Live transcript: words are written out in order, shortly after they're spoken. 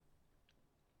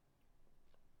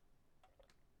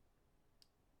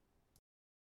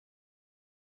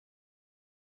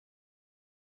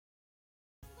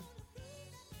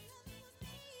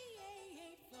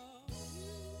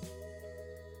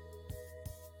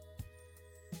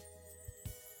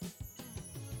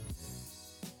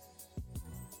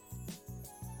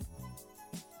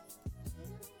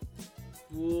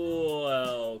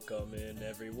Welcome in,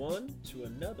 everyone, to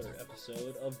another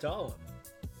episode of Dom.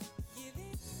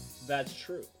 That's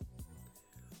true.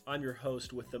 I'm your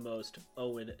host with the most,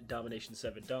 Owen Domination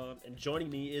 7 Dom, and joining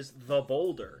me is the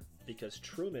Boulder, because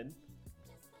Truman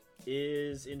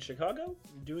is in Chicago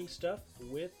doing stuff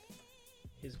with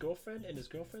his girlfriend and his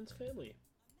girlfriend's family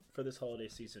for this holiday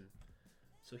season.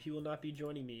 So he will not be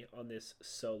joining me on this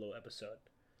solo episode.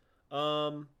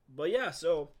 But yeah,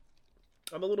 so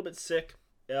I'm a little bit sick.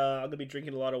 I'm going to be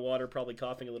drinking a lot of water, probably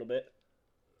coughing a little bit.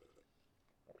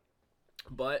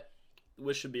 But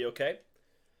this should be okay.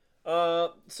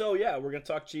 So yeah, we're going to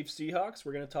talk Chiefs Seahawks.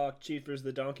 We're going to talk Chiefs versus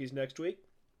the Donkeys next week.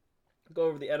 Go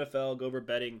over the NFL, go over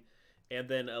betting, and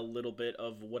then a little bit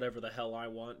of whatever the hell I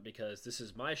want because this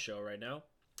is my show right now.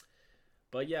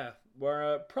 But yeah,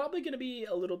 we're probably going to be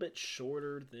a little bit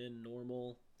shorter than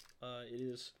normal. It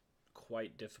is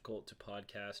quite difficult to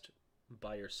podcast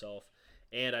by yourself.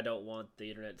 And I don't want the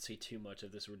internet to see too much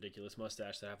of this ridiculous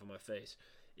mustache that I have on my face.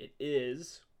 It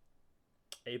is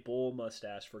a bowl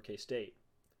mustache for K-State.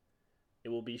 It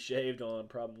will be shaved on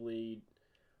probably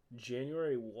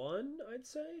January 1, I'd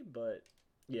say. But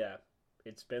yeah,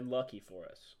 it's been lucky for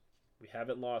us. We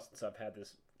haven't lost since I've had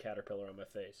this caterpillar on my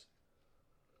face.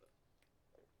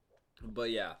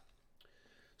 But yeah.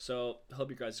 So I hope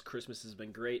your guys' Christmas has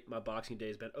been great. My Boxing Day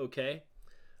has been okay.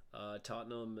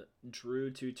 Tottenham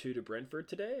drew 2-2 to Brentford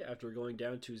today after going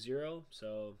down 2-0,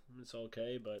 so it's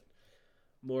okay, but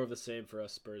more of the same for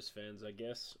us Spurs fans, I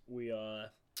guess. We are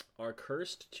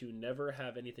cursed to never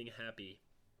have anything happy.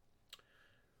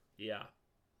 Yeah.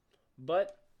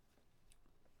 But,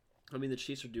 I mean, the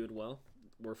Chiefs are doing well.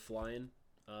 We're flying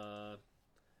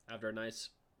after a nice,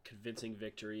 convincing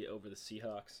victory over the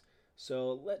Seahawks.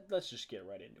 So let's just get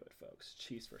right into it, folks.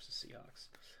 Chiefs versus Seahawks.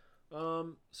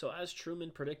 So as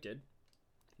Truman predicted,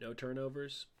 no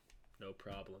turnovers, no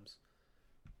problems.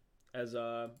 As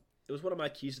it was one of my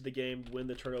keys to the game, win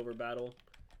the turnover battle,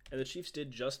 and the Chiefs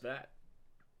did just that.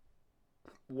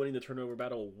 Winning the turnover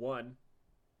battle 1-0.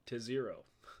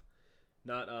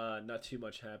 Not too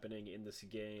much happening in this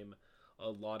game. A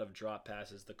lot of drop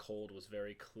passes. The cold was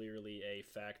very clearly a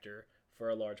factor for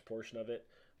a large portion of it.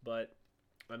 But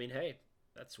I mean, hey,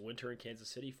 that's winter in Kansas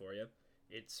City for you.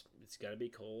 It's gonna be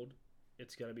cold,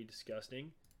 it's gonna be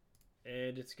disgusting,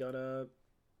 and it's gonna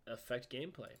affect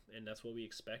gameplay, and that's what we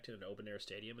expect in an open air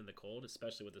stadium in the cold,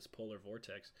 especially with this polar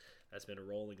vortex that's been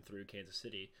rolling through Kansas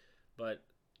City. But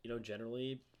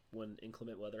generally, when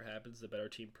inclement weather happens, the better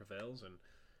team prevails, and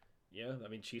yeah, I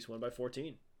mean, Chiefs won by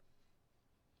 14.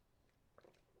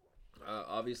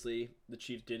 Obviously, the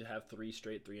Chiefs did have 3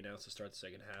 straight 3-and-outs to start the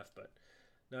second half, but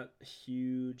not a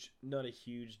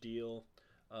huge deal.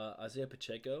 Isaiah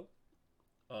Pacheco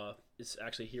is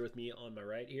actually here with me on my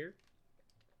right here.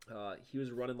 He was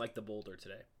running like the Boulder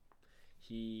today.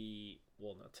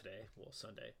 Not today,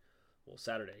 Sunday.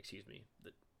 Saturday, excuse me,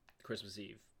 the Christmas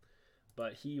Eve.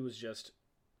 But he was just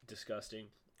disgusting.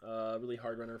 Really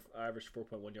hard runner, averaged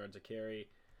 4.1 yards a carry.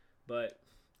 But,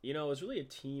 it was really a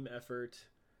team effort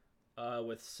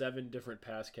with 7 different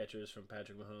pass catchers from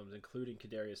Patrick Mahomes, including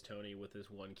Kadarius Toney with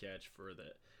his 1 catch for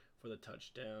the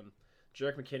touchdown.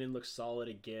 Jerick McKinnon looked solid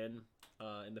again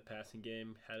in the passing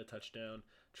game, had a touchdown.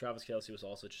 Travis Kelce was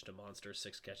also just a monster,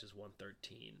 6 catches,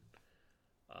 113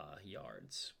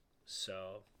 yards.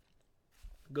 So,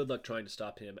 good luck trying to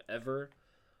stop him ever.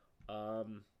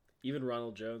 Even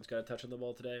Ronald Jones got a touch on the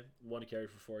ball today, 1 carry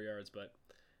for 4 yards, but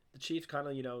the Chiefs kind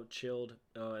of, chilled,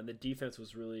 and the defense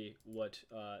was really what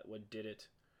did it.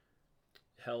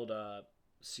 Held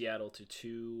Seattle to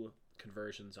 2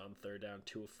 conversions on third down,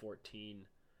 2 of 14.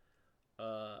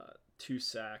 2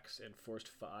 sacks and forced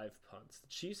 5 punts. The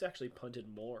Chiefs actually punted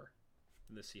more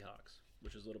than the Seahawks,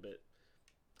 which is a little bit,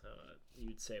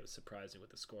 you'd say it was surprising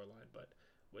with the scoreline, but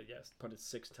yes, punted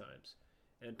 6 times.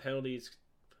 And penalties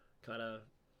kind of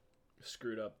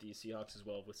screwed up the Seahawks as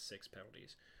well with 6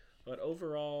 penalties. But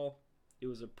overall, it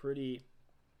was a pretty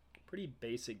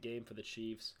basic game for the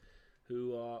Chiefs,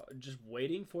 who are just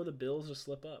waiting for the Bills to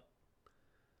slip up.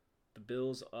 The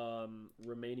Bills'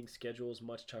 remaining schedule is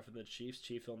much tougher than the Chiefs.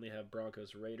 Chiefs only have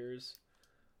Broncos, Raiders,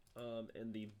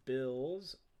 and the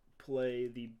Bills play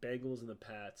the Bengals and the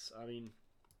Pats. I mean,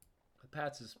 the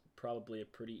Pats is probably a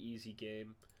pretty easy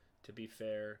game, to be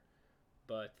fair,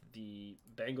 but the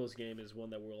Bengals game is one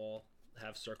that we'll all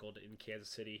have circled in Kansas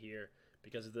City here,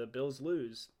 because if the Bills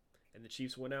lose and the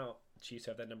Chiefs win out, the Chiefs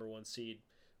have that number 1 seed,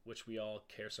 which we all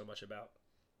care so much about.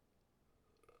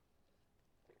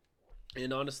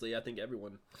 And honestly, I think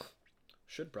everyone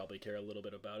should probably care a little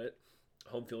bit about it.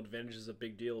 Home field advantage is a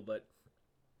big deal, but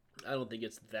I don't think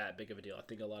it's that big of a deal. I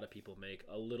think a lot of people make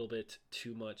a little bit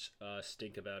too much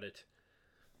stink about it.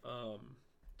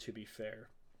 To be fair.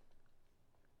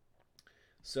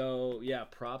 So yeah,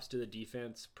 props to the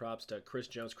defense. Props to Chris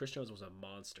Jones. Chris Jones was a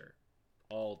monster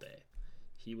all day.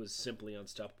 He was simply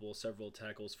unstoppable. Several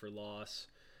tackles for loss,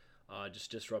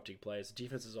 just disrupting plays. The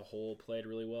defense as a whole played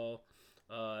really well.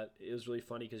 It was really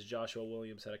funny because Joshua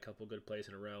Williams had a couple good plays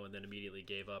in a row and then immediately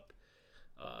gave up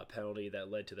a penalty that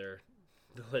led to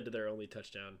their only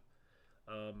touchdown.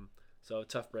 So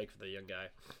tough break for the young guy,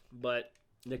 but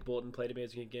Nick Bolton played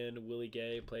amazing again. Willie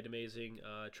Gay played amazing.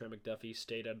 Trent McDuffie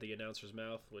stayed out of the announcer's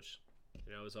mouth, which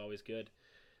is always good.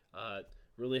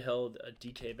 Really held a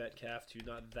DK Metcalf to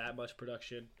not that much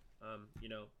production.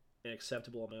 An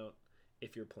acceptable amount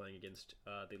if you're playing against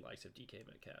the likes of DK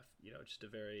Metcalf. Just a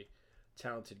very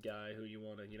talented guy who you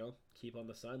want to keep on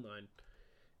the sideline.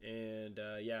 And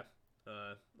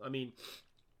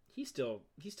he still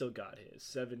got his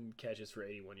 7 catches for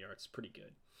 81 yards, pretty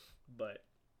good, but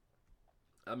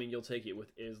you'll take it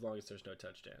with as long as there's no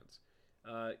touchdowns.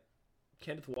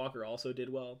 Kenneth Walker also did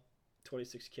well,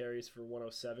 26 carries for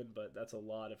 107, but that's a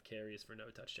lot of carries for no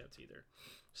touchdowns either.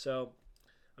 So,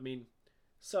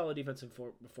 solid defensive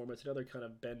performance, another kind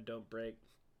of bend don't break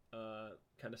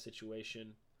kind of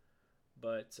situation,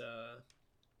 but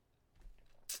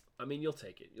you'll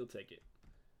take it.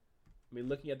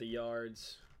 Looking at the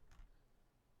yards,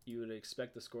 you would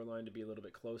expect the scoreline to be a little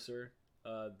bit closer.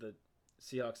 The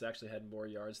Seahawks actually had more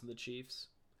yards than the Chiefs,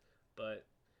 but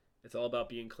it's all about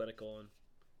being clinical. And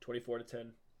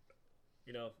 24-10,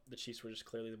 the Chiefs were just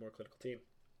clearly the more clinical team.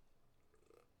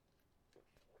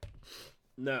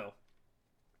 Now,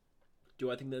 do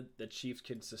I think that the Chiefs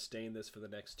can sustain this for the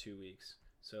next 2 weeks?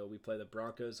 So we play the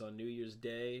Broncos on New Year's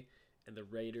Day and the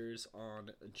Raiders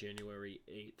on January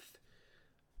 8th.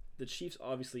 The Chiefs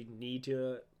obviously need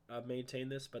to maintain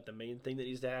this, but the main thing that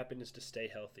needs to happen is to stay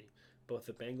healthy. Both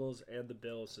the Bengals and the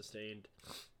Bills sustained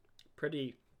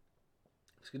pretty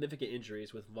significant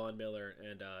injuries with Von Miller,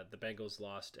 and the Bengals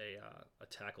lost a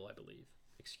tackle, I believe.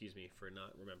 Excuse me for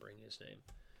not remembering his name.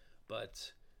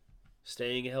 But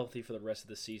staying healthy for the rest of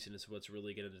the season is what's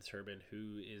really going to determine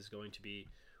who is going to be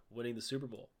winning the Super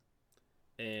Bowl.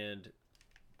 And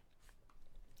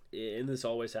this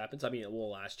always happens.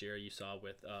 Last year you saw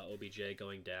with OBJ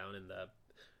going down and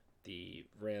the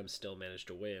Rams still managed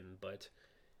to win, but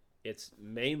it's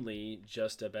mainly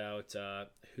just about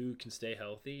who can stay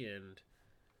healthy and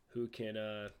who can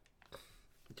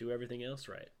do everything else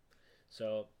right.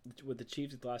 So with the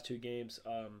Chiefs, the last 2 games,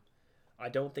 I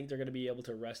don't think they're going to be able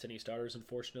to rest any starters,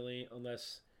 unfortunately,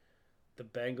 unless the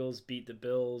Bengals beat the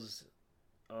Bills.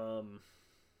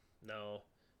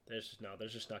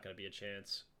 There's just not going to be a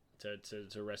chance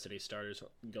to rest any starters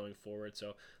going forward.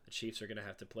 So the Chiefs are going to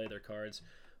have to play their cards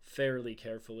fairly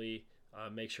carefully,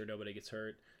 make sure nobody gets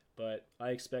hurt. But I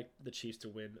expect the Chiefs to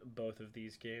win both of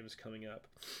these games coming up.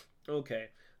 Okay,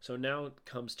 so now it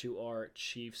comes to our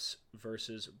Chiefs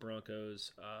versus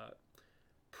Broncos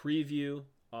preview.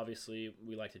 Obviously,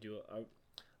 we like to do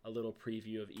a little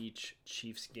preview of each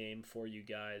Chiefs game for you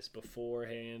guys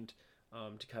beforehand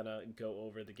to kind of go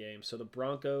over the game. So the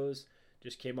Broncos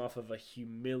just came off of a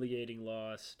humiliating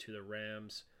loss to the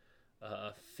Rams,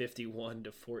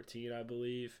 51-14, I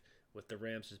believe, with the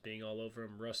Rams just being all over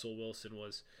him. Russell Wilson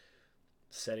was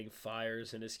setting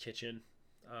fires in his kitchen,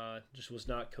 just was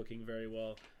not cooking very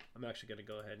well. I'm actually going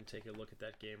to go ahead and take a look at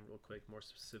that game real quick, more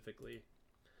specifically.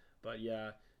 But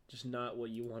yeah, just not what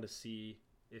you want to see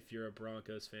if you're a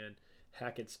Broncos fan.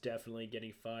 Hackett's definitely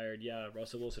getting fired. Yeah,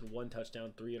 Russell Wilson, 1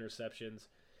 touchdown, 3 interceptions.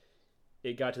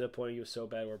 It got to the point he was so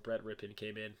bad where Brett Rippon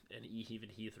came in and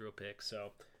he threw a pick.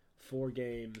 So 4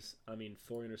 games, 4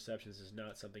 interceptions is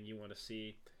not something you want to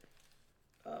see.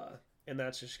 And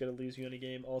that's just going to lose you in a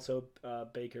game. Also,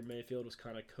 Baker Mayfield was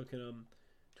kind of cooking them.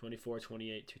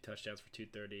 24-28, 2 touchdowns for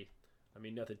 230.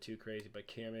 Nothing too crazy, but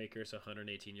Cam Akers,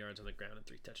 118 yards on the ground and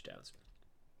 3 touchdowns.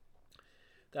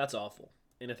 That's awful.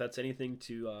 And if that's anything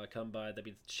to come by, that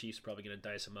means the Chiefs are probably going to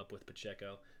dice him up with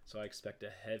Pacheco. So I expect a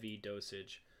heavy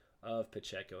dosage of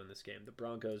Pacheco in this game. The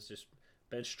Broncos just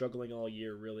been struggling all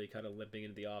year, really kind of limping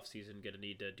into the offseason, going to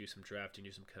need to do some drafting,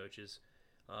 do some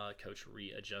coach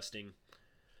readjusting.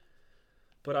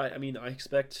 But I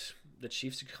expect the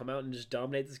Chiefs to come out and just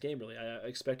dominate this game, really. I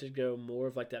expect it to go more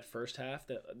of like that first half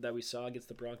that we saw against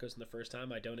the Broncos in the first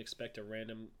time. I don't expect a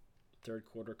random third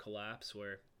quarter collapse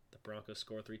where the Broncos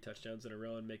score 3 touchdowns in a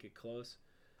row and make it close.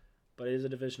 But it is a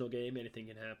divisional game. Anything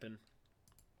can happen.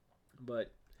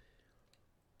 But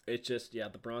it's just,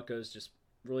 the Broncos just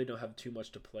really don't have too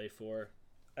much to play for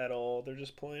at all. They're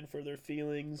just playing for their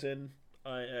feelings, and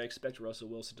I expect Russell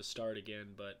Wilson to start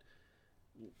again, but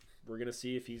we're going to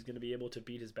see if he's going to be able to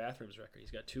beat his bathrooms record.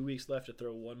 He's got 2 weeks left to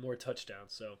throw 1 more touchdown,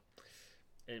 so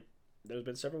And there's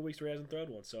been several weeks where he hasn't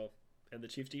thrown one. So, and the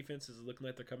Chiefs defense is looking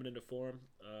like they're coming into form,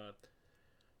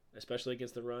 especially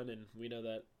against the run. And we know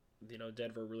that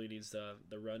Denver really needs the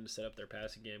run to set up their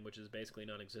passing game, which is basically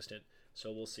non-existent.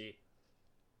 So we'll see.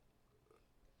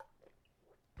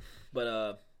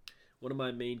 But one of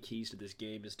my main keys to this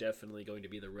game is definitely going to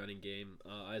be the running game.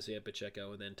 Isaiah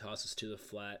Pacheco, and then tosses to the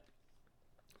flat,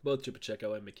 both to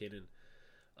Pacheco and McKinnon.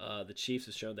 The Chiefs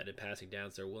have shown that in passing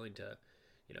downs they're willing to,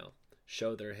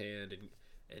 show their hand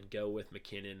and go with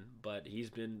McKinnon. But he's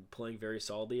been playing very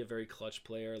solidly, a very clutch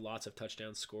player. Lots of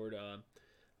touchdowns scored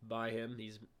by him.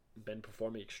 He's been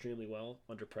performing extremely well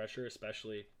under pressure,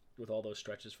 especially with all those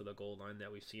stretches for the goal line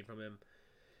that we've seen from him.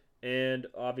 And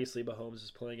obviously Mahomes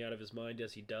is playing out of his mind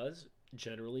as he does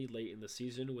generally late in the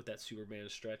season with that Superman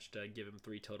stretch to give him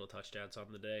 3 total touchdowns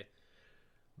on the day.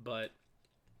 But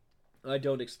I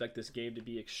don't expect this game to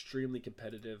be extremely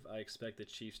competitive. I expect the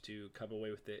Chiefs to come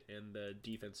away with it and the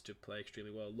defense to play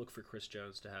extremely well. Look for Chris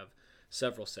Jones to have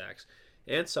several sacks.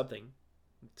 And something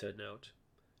to note,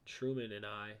 Truman and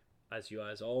I, as you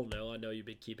guys all know, I know you've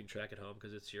been keeping track at home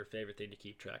because it's your favorite thing to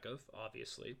keep track of,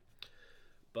 obviously.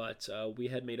 But we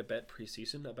had made a bet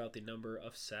preseason about the number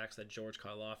of sacks that George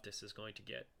Karlaftis is going to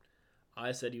get.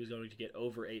 I said he was going to get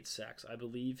over 8 sacks. I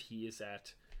believe he is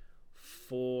at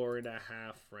 4.5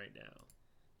 right now.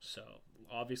 So,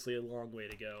 obviously a long way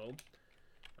to go.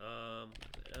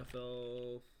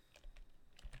 NFL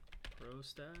Pro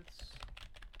Stats?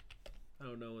 I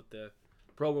don't know what the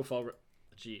Pro Football...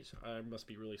 Jeez, I must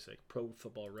be really sick. Pro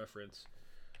Football Reference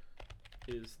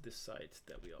is the site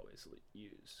that we always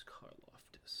use.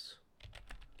 Karlaftis.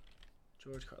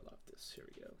 George Karlaftis. Here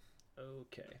we go.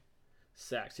 Okay.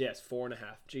 Sacks. Yes, 4.5.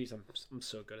 Jeez, I'm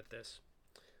so good at this.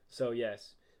 So,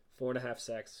 yes, 4.5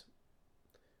 sacks.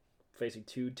 Facing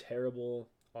 2 terrible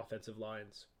offensive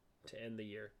lines to end the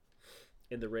year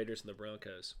in the Raiders and the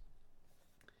Broncos.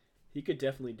 He could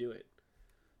definitely do it.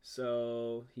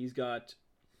 So, he's got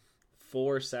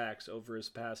 4 sacks over his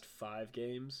past 5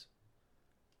 games.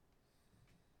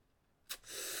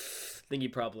 I think he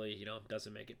probably,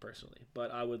 doesn't make it personally.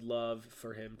 But I would love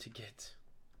for him to get...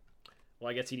 Well,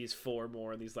 I guess he needs 4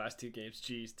 more in these last 2 games.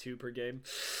 Jeez, 2 per game.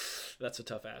 That's a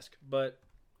tough ask. But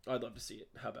I'd love to see it.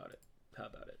 How about it?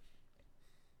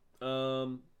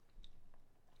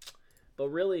 But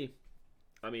really,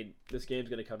 this game's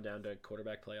going to come down to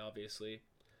quarterback play, obviously.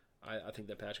 I think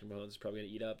that Patrick Mahomes is probably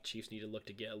going to eat up. Chiefs need to look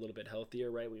to get a little bit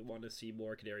healthier, right? We want to see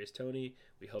more Kadarius Toney.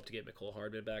 We hope to get Mecole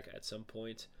Hardman back at some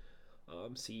point.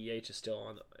 CEH is still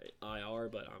on IR,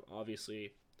 but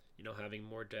obviously, having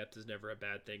more depth is never a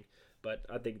bad thing. But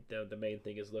I think the main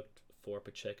thing is look for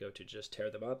Pacheco to just tear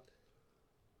them up.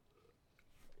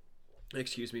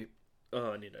 Excuse me.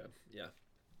 Oh, I need to,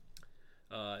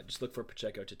 just look for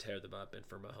Pacheco to tear them up and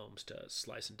for Mahomes to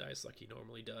slice and dice like he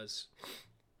normally does.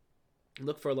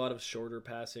 Look for a lot of shorter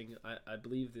passing. I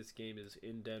believe this game is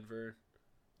in Denver.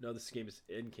 No, this game is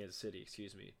in Kansas City,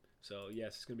 excuse me. So,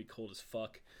 yes, it's going to be cold as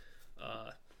fuck.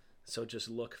 So just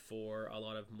look for a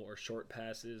lot of more short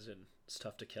passes and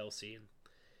stuff to Kelsey. And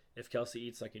if Kelsey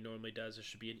eats like he normally does, it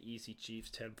should be an easy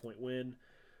Chiefs 10-point win.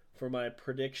 For my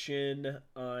prediction,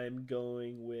 I'm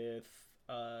going with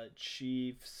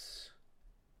Chiefs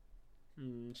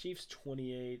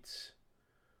 28,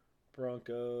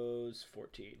 Broncos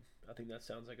 14. I think that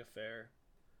sounds like a fair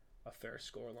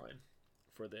score line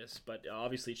for this. But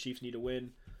obviously, Chiefs need to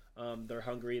win. They're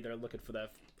hungry. They're looking for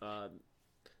that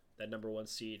number 1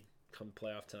 seed come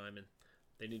playoff time, and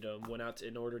they need to win out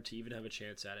in order to even have a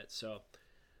chance at it. So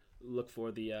look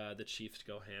for the Chiefs to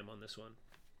go ham on this one.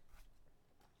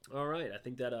 All right, I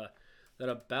think that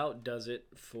about does it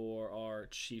for our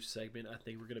Chiefs segment. I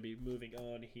think we're going to be moving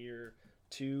on here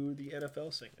to the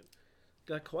NFL segment.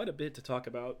 Got quite a bit to talk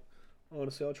about.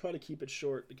 Honestly, I'll try to keep it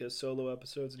short because solo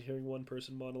episodes and hearing one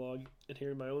person monologue and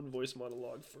hearing my own voice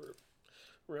monologue for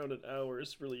around an hour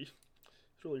is really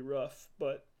rough.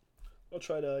 But I'll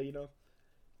try to,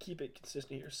 keep it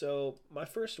consistent here. So my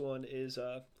first one is,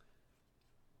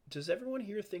 does everyone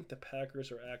here think the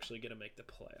Packers are actually going to make the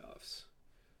playoffs?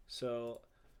 So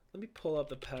let me pull up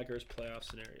the Packers playoff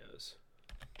scenarios.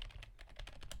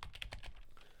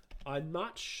 I'm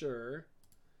not sure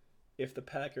if the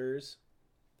Packers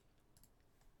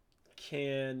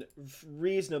can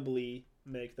reasonably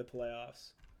make the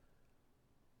playoffs,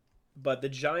 but the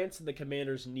Giants and the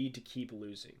Commanders need to keep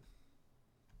losing.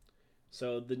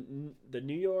 So the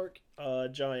New York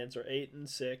Giants are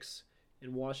 8-6,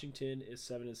 and Washington is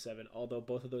 7-7. Although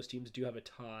both of those teams do have a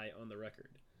tie on the record.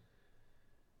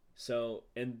 So,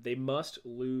 and they must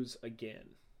lose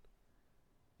again.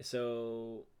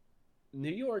 So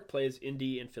New York plays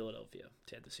Indy and Philadelphia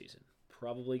to end the season.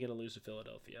 probably going to lose to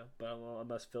Philadelphia, but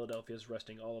unless Philadelphia is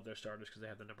resting all of their starters because they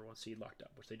have the number 1 seed locked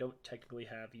up, which they don't technically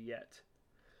have yet.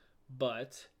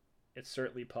 But it's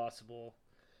certainly possible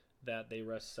that they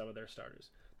rest some of their starters.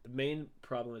 The main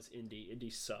problem is Indy. Indy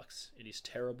sucks. Indy's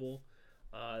terrible.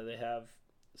 They have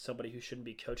somebody who shouldn't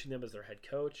be coaching them as their head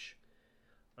coach.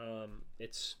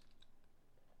 It's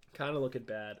kind of looking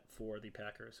bad for the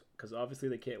Packers because obviously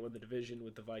they can't win the division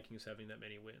with the Vikings having that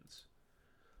many wins.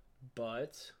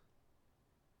 But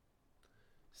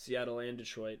Seattle and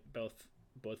Detroit both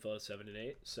fell at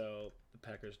 7-8, so the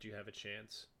Packers do have a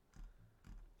chance.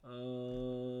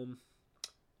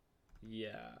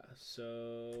 Yeah,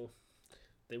 so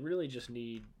they really just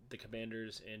need the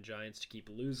Commanders and Giants to keep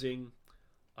losing.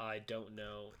 I don't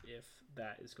know if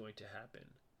that is going to happen.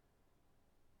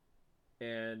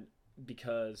 And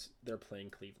because they're playing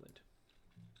Cleveland.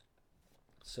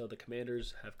 So the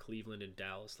Commanders have Cleveland and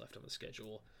Dallas left on the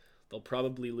schedule. They'll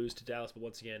probably lose to Dallas, but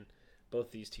once again, both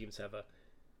these teams have a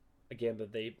game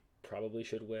that they probably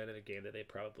should win and a game that they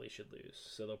probably should lose.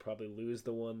 So they'll probably lose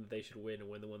the one they should win and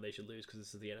win the one they should lose because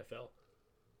this is the NFL.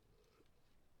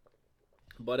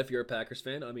 But if you're a Packers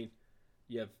fan, I mean,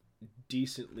 you have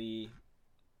decently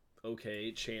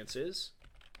okay chances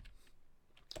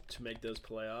to make those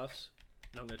playoffs.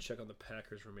 Now I'm going to check on the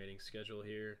Packers' remaining schedule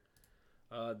here.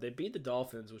 They beat the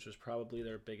Dolphins, which was probably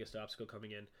their biggest obstacle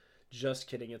coming in. Just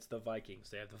kidding, it's the Vikings.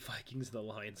 They have the Vikings and the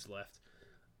Lions left.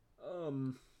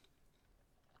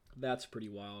 That's pretty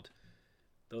wild.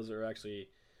 Those are actually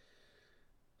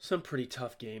some pretty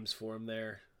tough games for them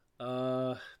there.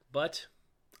 But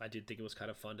I did think it was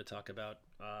kind of fun to talk about.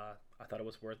 I thought it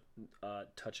was worth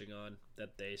touching on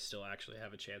that they still actually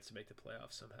have a chance to make the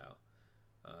playoffs somehow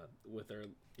with their,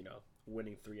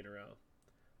 winning 3 in a row.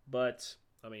 But,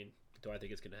 I mean, do I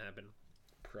think it's going to happen?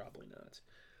 Probably not.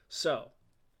 So,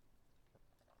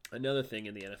 another thing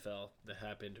in the NFL that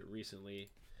happened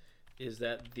recently is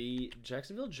that the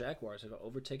Jacksonville Jaguars have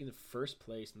overtaken the first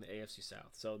place in the AFC South.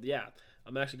 So, yeah,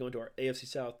 I'm actually going to our AFC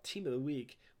South Team of the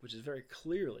Week, which is very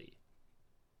clearly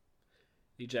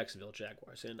the Jacksonville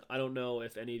Jaguars. And I don't know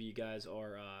if any of you guys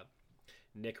are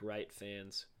Nick Wright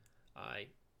fans. I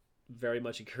very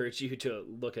much encourage you to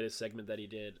look at his segment that he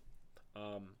did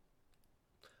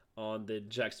on the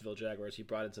Jacksonville Jaguars. He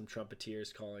brought in some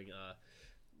trumpeters calling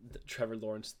Trevor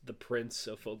Lawrence the Prince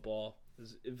of football. It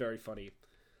was very funny.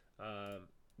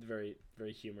 Very,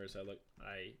 very humorous.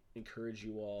 I encourage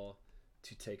you all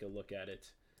to take a look at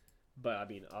it. But I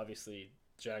mean, obviously,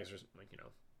 Jags are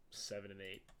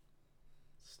 7-8.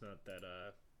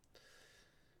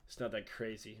 It's not that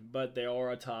crazy, but they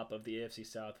are on top of the AFC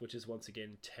South, which is once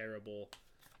again terrible.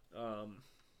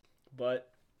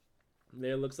 But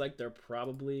it looks like they're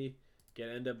probably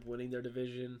gonna end up winning their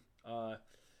division.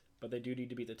 But they do need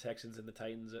to beat the Texans and the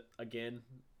Titans again,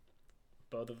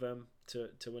 both of them to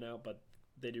win out. But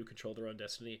they do control their own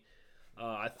destiny.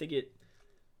 I think it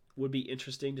would be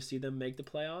interesting to see them make the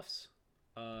playoffs.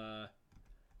 I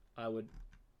would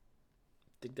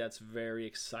think that's very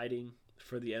exciting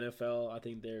for the NFL. I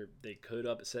think they could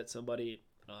upset somebody.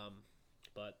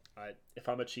 But if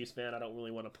I'm a Chiefs fan, I don't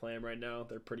really want to play them right now.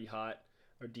 They're pretty hot.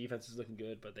 Our defense is looking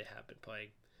good, but they have been playing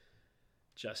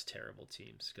just terrible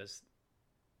teams because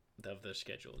of their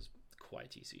schedule is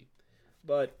quite easy.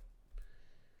 But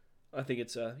I think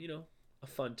it's a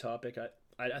fun topic.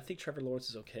 I think Trevor Lawrence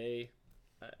is okay.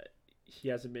 He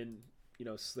hasn't been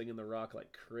slinging the rock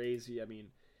like crazy. I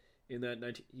mean, in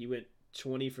that he went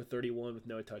 20 for 31 with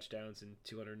no touchdowns and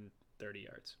 230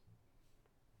 yards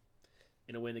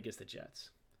in a win against the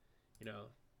Jets.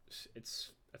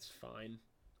 That's fine.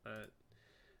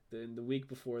 Then the week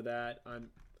before that,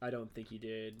 I don't think he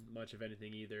did much of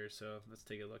anything either. So let's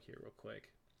take a look here real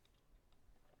quick.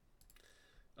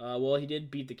 Well, he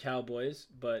did beat the Cowboys,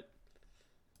 but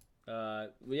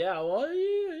maybe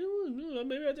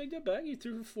I take that back. He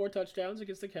threw 4 touchdowns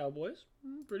against the Cowboys.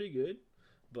 Pretty good,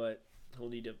 but he'll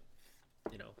need to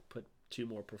put 2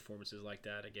 more performances like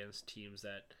that against teams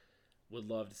that would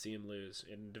love to see him lose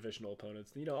in divisional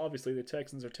opponents. Obviously the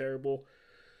Texans are terrible.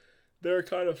 They're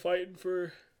kind of fighting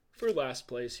for last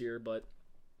place here, but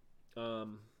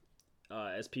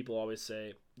as people always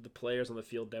say, the players on the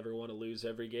field never want to lose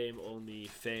every game. Only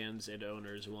fans and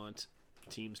owners want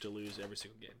teams to lose every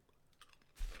single game.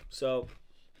 So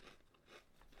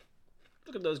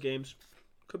look at those games.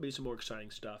 Could be some more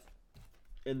exciting stuff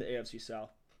in the AFC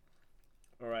South.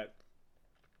 All right.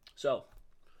 So,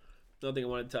 another thing I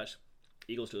wanted to touch.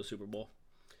 Eagles to the Super Bowl.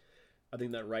 I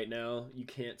think that right now you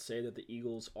can't say that the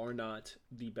Eagles are not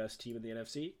the best team in the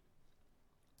NFC.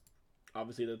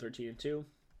 Obviously, they're 13-2.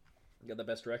 Got the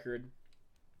best record.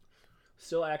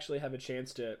 still actually have a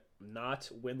chance to not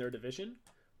win their division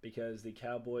because the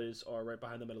Cowboys are right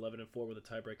behind them at 11-4 with a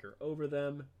tiebreaker over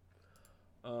them.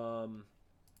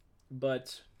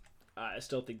 But I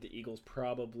still think the Eagles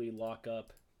probably lock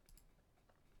up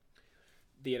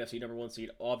the NFC number one seed.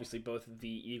 Obviously, both the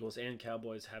Eagles and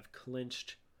Cowboys have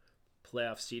clinched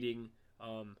playoff seeding.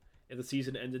 If the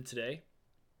season ended today,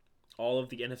 all of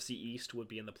the NFC East would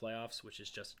be in the playoffs, which is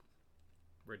just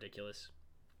ridiculous.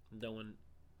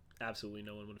 Absolutely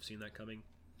no one would have seen that coming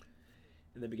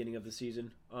in the beginning of the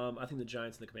season. I think the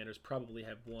Giants and the Commanders probably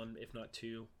have one, if not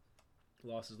two,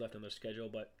 losses left on their schedule,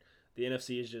 but the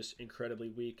NFC is just incredibly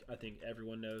weak. I think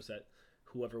everyone knows that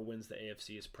whoever wins the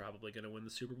AFC is probably going to win the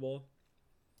Super Bowl,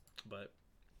 but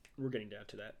we're getting down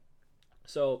to that.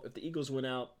 So if the Eagles win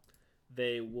out,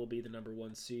 they will be the number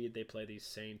one seed. They play the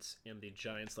Saints and the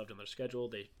Giants left on their schedule.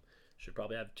 They should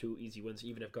probably have two easy wins,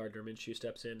 even if Gardner Minshew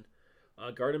steps in.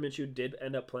 Gardner Minshew did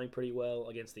end up playing pretty well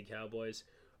against the Cowboys,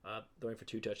 throwing for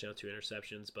 2 touchdowns, 2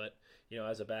 interceptions. But,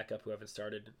 as a backup who haven't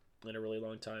started in a really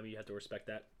long time, you have to respect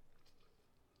that.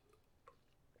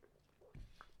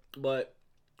 But,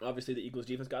 obviously, the Eagles'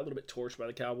 defense got a little bit torched by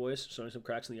the Cowboys, showing some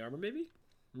cracks in the armor, maybe.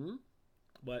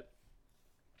 But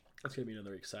that's going to be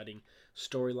another exciting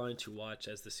storyline to watch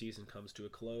as the season comes to a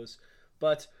close.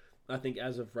 But I think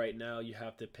as of right now, you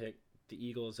have to pick the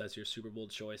Eagles as your Super Bowl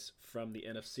choice from the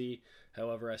NFC.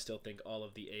 However, I still think all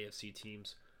of the AFC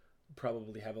teams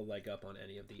probably have a leg up on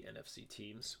any of the NFC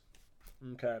teams.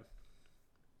 Okay.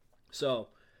 So,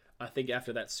 I think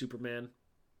after that Superman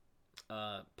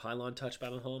pylon touch by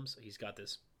Mahomes, he's got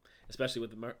this, especially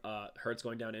with Hurts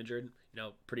going down injured.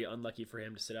 Pretty unlucky for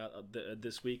him to sit out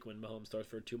this week when Mahomes throws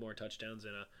for 2 more touchdowns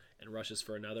and rushes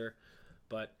for another.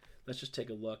 But let's just take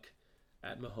a look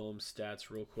at Mahomes' stats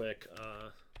real quick.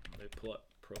 Let me pull up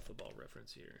Pro Football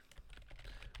Reference here.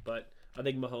 But I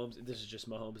think this is just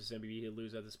Mahomes' MVP. He'll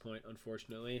lose at this point,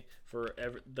 unfortunately, for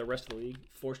the rest of the league.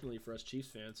 Fortunately for us Chiefs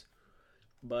fans.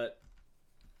 But,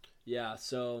 yeah,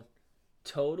 so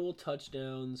total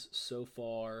touchdowns so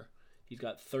far. He's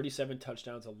got 37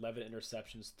 touchdowns, 11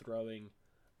 interceptions throwing,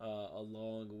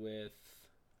 along with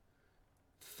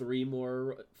 4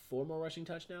 more rushing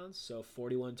touchdowns. So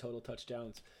 41 total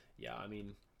touchdowns. Yeah, I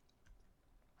mean,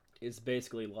 it's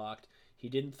basically locked. He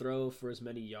didn't throw for as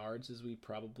many yards as we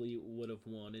probably would have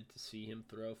wanted to see him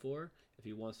throw for if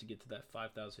he wants to get to that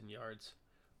 5,000 yards.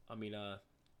 I mean,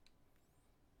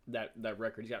 that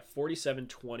record. He's got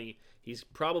 47-20. He's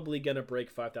probably going to break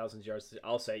 5,000 yards.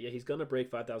 I'll say, yeah, he's going to break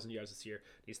 5,000 yards this year.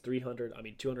 He's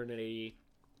 280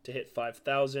 to hit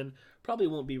 5,000. Probably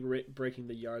won't be breaking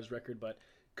the yards record, but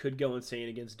could go insane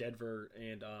against Denver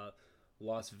and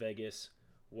Las Vegas,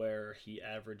 where he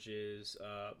averages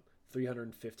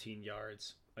 315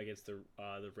 yards against the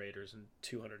Raiders and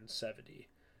 270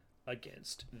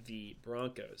 against the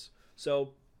Broncos.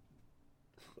 So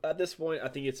at this point, I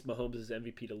think it's Mahomes'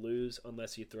 MVP to lose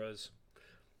unless he throws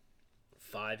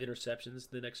 5 interceptions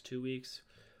the next 2 weeks.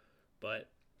 But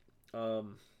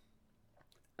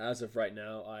as of right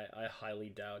now, I highly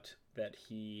doubt that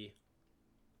he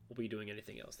will be doing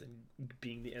anything else than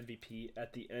being the MVP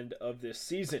at the end of this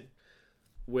season.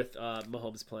 With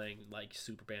Mahomes playing like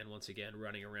Superman once again,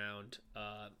 running around,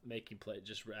 making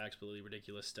just absolutely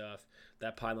ridiculous stuff.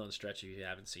 That pylon stretch, if you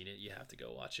haven't seen it, you have to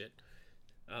go watch it.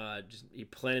 He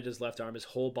planted his left arm. His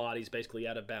whole body's basically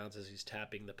out of bounds as he's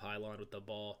tapping the pylon with the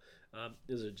ball.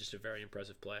 This is just a very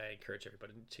impressive play. I encourage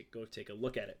everybody to go take a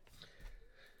look at it.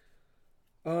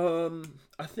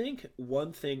 I think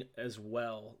one thing as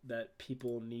well that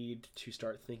people need to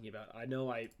start thinking about. I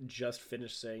know I just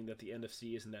finished saying that the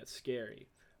NFC isn't that scary,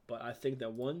 but I think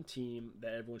that one team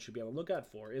that everyone should be on the lookout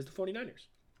for is the 49ers.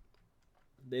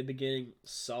 They've been getting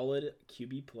solid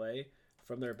QB play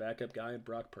from their backup guy,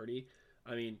 Brock Purdy.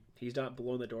 I mean, he's not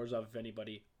blowing the doors off of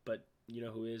anybody, but you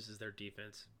know who is their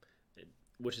defense,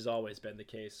 which has always been the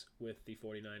case with the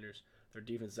 49ers. Their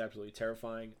defense is absolutely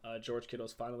terrifying. George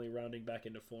Kittle's finally rounding back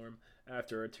into form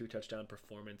after a 2-touchdown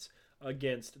performance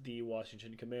against the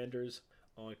Washington Commanders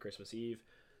on Christmas Eve.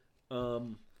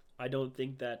 I don't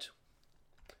think that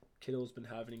Kittle's been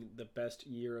having the best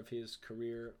year of his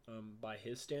career by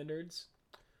his standards,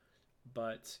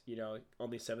 but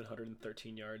only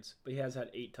 713 yards. But he has had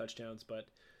 8 touchdowns, but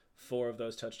 4 of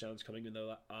those touchdowns coming in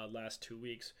the last 2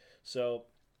 weeks. So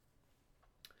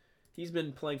he's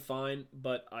been playing fine,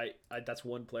 but I that's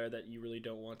one player that you really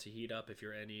don't want to heat up if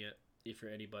you're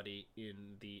anybody in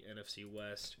the NFC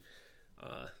West.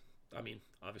 I mean,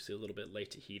 obviously a little bit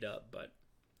late to heat up, but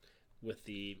with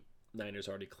the Niners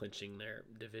already clinching their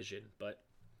division. But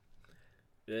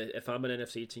if I'm an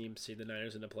NFC team, see the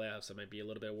Niners in the playoffs, I might be a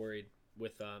little bit worried.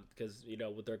 with because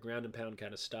with their ground and pound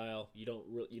kind of style, you don't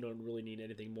really need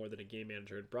anything more than a game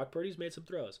manager. And Brock Purdy's made some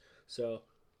throws, so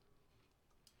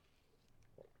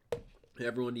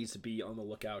everyone needs to be on the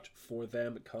lookout for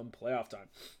them come playoff time.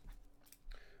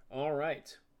 All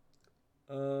right.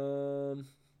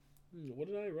 What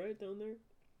did I write down there?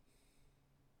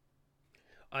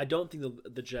 I don't think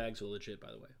the Jags are legit,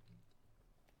 by the way.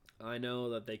 I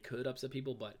know that they could upset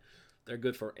people, but they're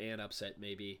good for an upset,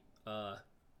 maybe. I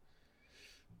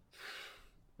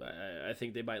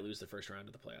think they might lose the first round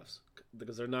of the playoffs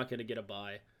because they're not going to get a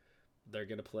bye. They're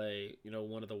going to play,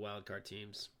 one of the wild card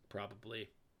teams, probably.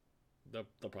 They'll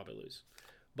probably lose.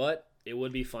 But it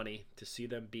would be funny to see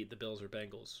them beat the Bills or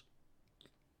Bengals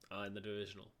in the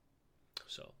divisional.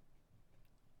 So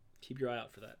keep your eye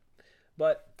out for that.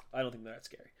 But I don't think that's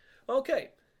scary. Okay,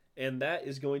 and that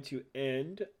is going to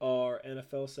end our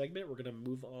NFL segment. We're going to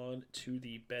move on to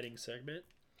the betting segment.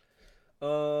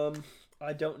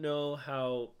 I don't know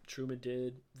how Truman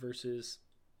did versus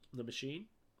the machine.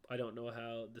 I don't know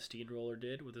how the Steamroller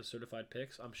did with the certified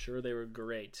picks. I'm sure they were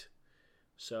great.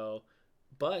 So,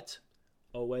 but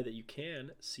a way that you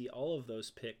can see all of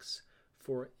those picks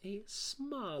for a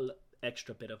small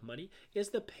extra bit of money is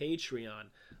the Patreon.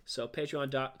 So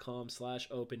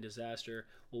patreon.com/opendisaster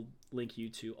will link you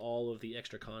to all of the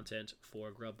extra content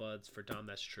for Grub Buds, for Dom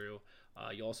That's True.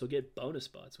 You also get Bonus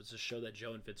Buds, which is a show that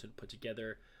Joe and Vincent put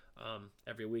together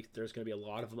every week. There's going to be a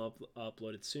lot of them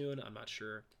uploaded soon. I'm not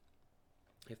sure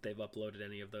if they've uploaded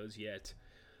any of those yet.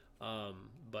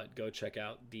 But go check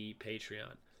out the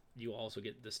Patreon. You also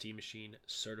get the Steam Machine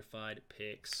certified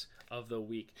picks of the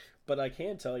week. But I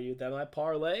can tell you that my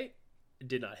parlay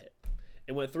did not hit.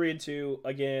 It went 3-2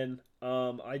 again.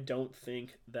 I don't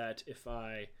think that if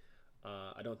I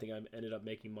don't think I ended up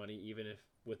making money even if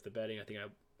with the betting. I think I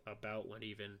about went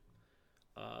even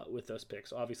with those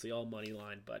picks. Obviously all money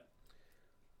line, but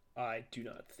I do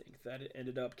not think that it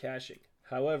ended up cashing.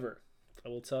 However, I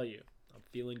will tell you, I'm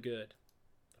feeling good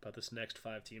about this next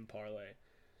 5-team parlay.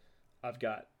 I've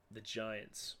got the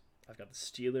Giants. I've got the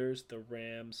Steelers, the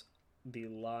Rams, the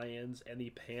Lions, and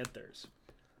the Panthers.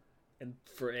 And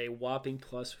for a whopping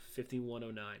plus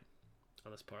 5109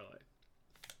 on this parlay.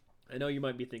 I know you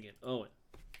might be thinking, Owen,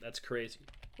 that's crazy.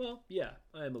 Well, yeah,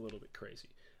 I am a little bit crazy.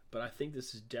 But I think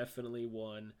this is definitely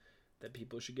one that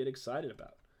people should get excited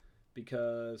about.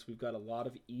 Because we've got a lot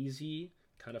of easy,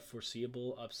 kind of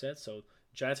foreseeable upsets. So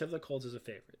Giants have the Colts as a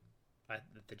favorite.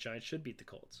 The Giants should beat the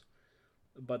Colts.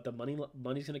 But the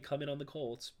money's going to come in on the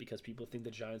Colts because people think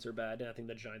the Giants are bad, and I think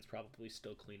the Giants probably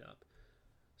still clean up.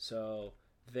 So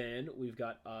then we've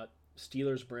got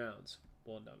Steelers-Browns.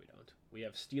 Well, no, we don't. We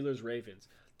have Steelers-Ravens.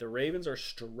 The Ravens are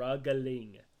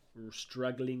struggling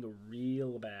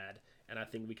real bad, and I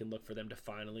think we can look for them to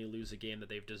finally lose a game that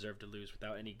they've deserved to lose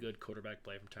without any good quarterback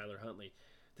play from Tyler Huntley.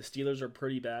 The Steelers are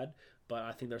pretty bad, but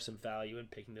I think there's some value in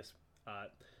picking this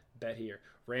bet here.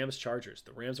 Rams-Chargers.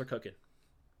 The Rams are cooking.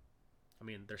 I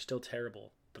mean, they're still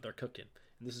terrible, but they're cooking.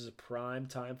 And this is a prime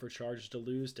time for Chargers to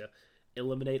lose to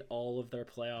eliminate all of their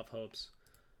playoff hopes.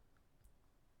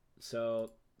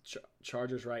 So,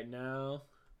 Chargers right now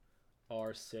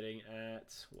are sitting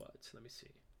at what? Let me see.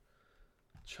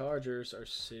 Chargers are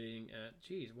sitting at,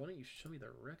 geez, why don't you show me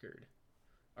their record?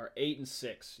 Are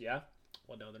 8-6, yeah?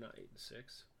 Well, no, they're not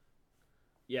 8-6.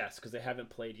 Yes, because they haven't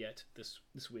played yet this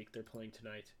week. They're playing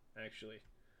tonight, actually.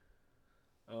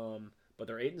 But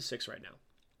they're 8-6 right now.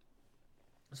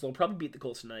 So they'll probably beat the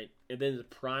Colts tonight. And then it's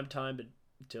prime time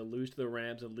to lose to the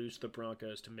Rams and lose to the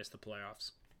Broncos to miss the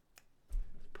playoffs.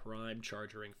 Prime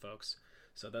chargering, folks.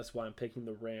 So that's why I'm picking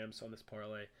the Rams on this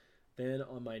parlay. Then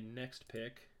on my next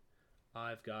pick,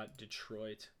 I've got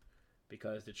Detroit.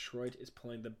 Because Detroit is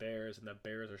playing the Bears, and the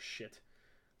Bears are shit.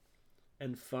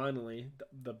 And finally,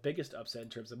 the biggest upset in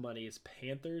terms of money is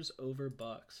Panthers over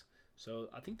Bucks. So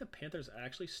I think the Panthers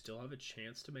actually still have a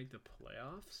chance to make the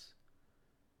playoffs.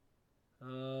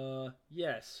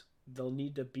 Yes, they'll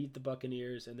need to beat the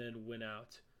Buccaneers and then win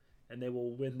out, and they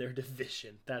will win their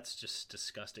division. That's just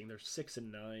disgusting. They're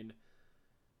 6-9.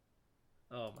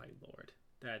 Oh my lord,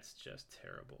 that's just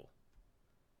terrible.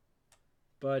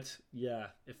 But yeah,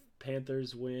 if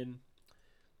Panthers win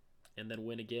and then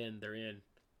win again, they're in.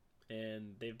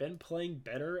 And they've been playing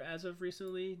better as of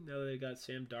recently. Now that they got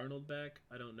Sam Darnold back.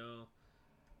 I don't know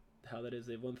how that is.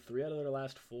 They've won 3 out of their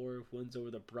last 4 wins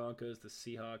over the Broncos, the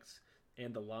Seahawks,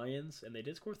 and the Lions. And they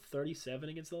did score 37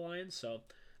 against the Lions. So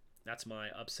that's my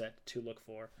upset to look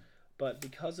for. But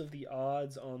because of the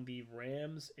odds on the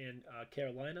Rams and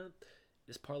Carolina,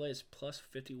 this parlay is plus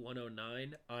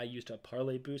 5109. I used a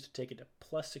parlay boost to take it to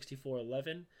plus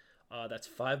 6411. That's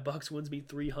 $5 wins me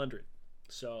 300.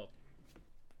 So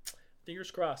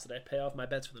fingers crossed that I pay off my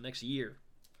bets for the next year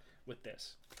with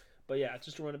this. But yeah,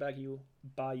 just to run it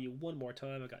by you one more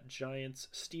time, I got Giants,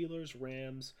 Steelers,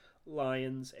 Rams,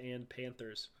 Lions, and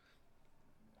Panthers.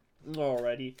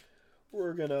 Alrighty,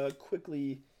 we're gonna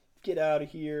quickly get out of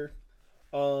here,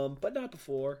 but not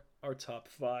before our top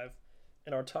five.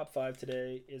 And our top five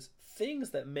today is things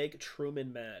that make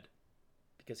Truman mad,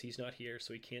 because he's not here,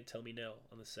 so he can't tell me no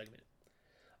on this segment.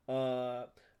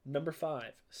 Number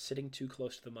 5, sitting too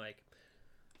close to the mic.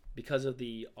 Because of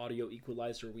the audio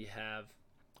equalizer we have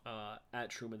at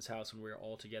Truman's house when we're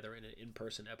all together in an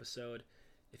in-person episode,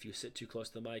 if you sit too close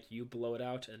to the mic, you blow it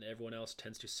out, and everyone else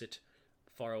tends to sit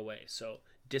far away. So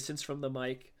distance from the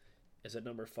mic is at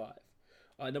number 5.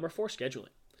 Number 4, scheduling.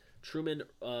 Truman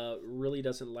really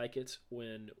doesn't like it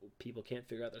when people can't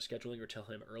figure out their scheduling or tell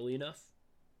him early enough.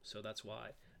 So that's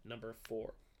why. Number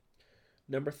 4.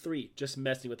 Number 3, just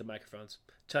messing with the microphones.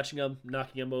 Touching them,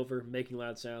 knocking them over, making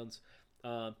loud sounds.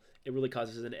 It really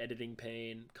causes an editing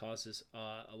pain, causes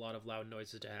a lot of loud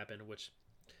noises to happen, which,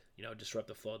 disrupt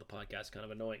the flow of the podcast. Kind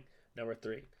of annoying. Number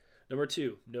 3. Number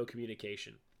 2, no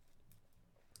communication.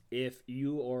 If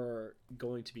you are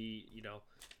going to be,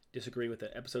 disagreeing with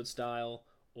the episode style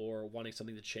or wanting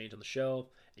something to change on the show,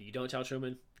 and you don't tell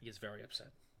Truman, he gets very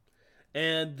upset.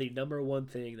 And the number 1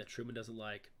 thing that Truman doesn't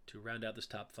like, to round out this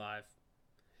top 5,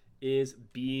 is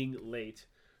being late.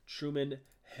 Truman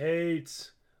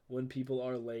hates when people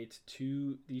are late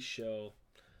to the show.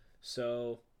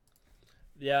 So,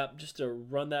 yeah, just to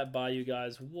run that by you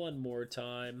guys one more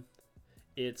time,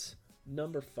 it's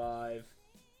number 5,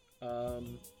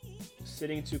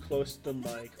 sitting too close to the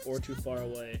mic or too far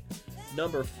away.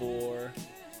 Number 4,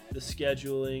 the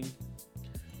scheduling.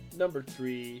 Number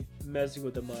 3, messing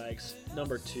with the mics.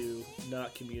 Number 2,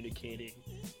 not communicating.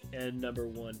 And number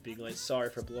 1, being late. Sorry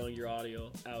for blowing your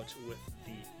audio out with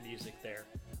the music there.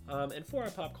 And for our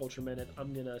Pop Culture Minute,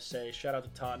 I'm going to say shout out to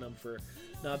Tottenham for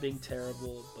not being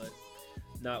terrible, but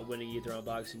not winning either on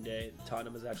Boxing Day.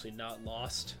 Tottenham has actually not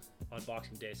lost on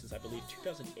Boxing Day since, I believe,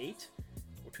 2008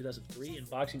 or 2003. And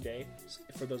Boxing Day,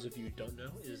 for those of you who don't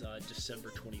know, is December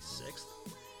 26th.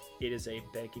 It is a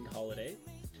banking holiday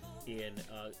in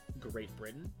Great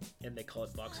Britain, and they call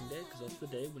it Boxing Day because that's the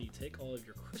day when you take all of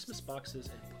your Christmas boxes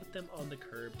and put them on the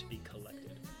curb to be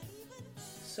collected.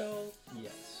 So,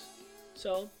 yes.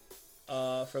 So,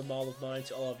 from all of mine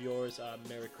to all of yours,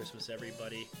 Merry Christmas,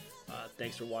 everybody.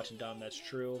 Thanks for watching Dom That's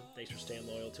True. Thanks for staying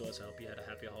loyal to us. I hope you had a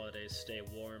happy holidays. Stay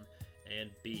warm and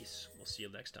peace. We'll see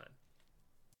you next time.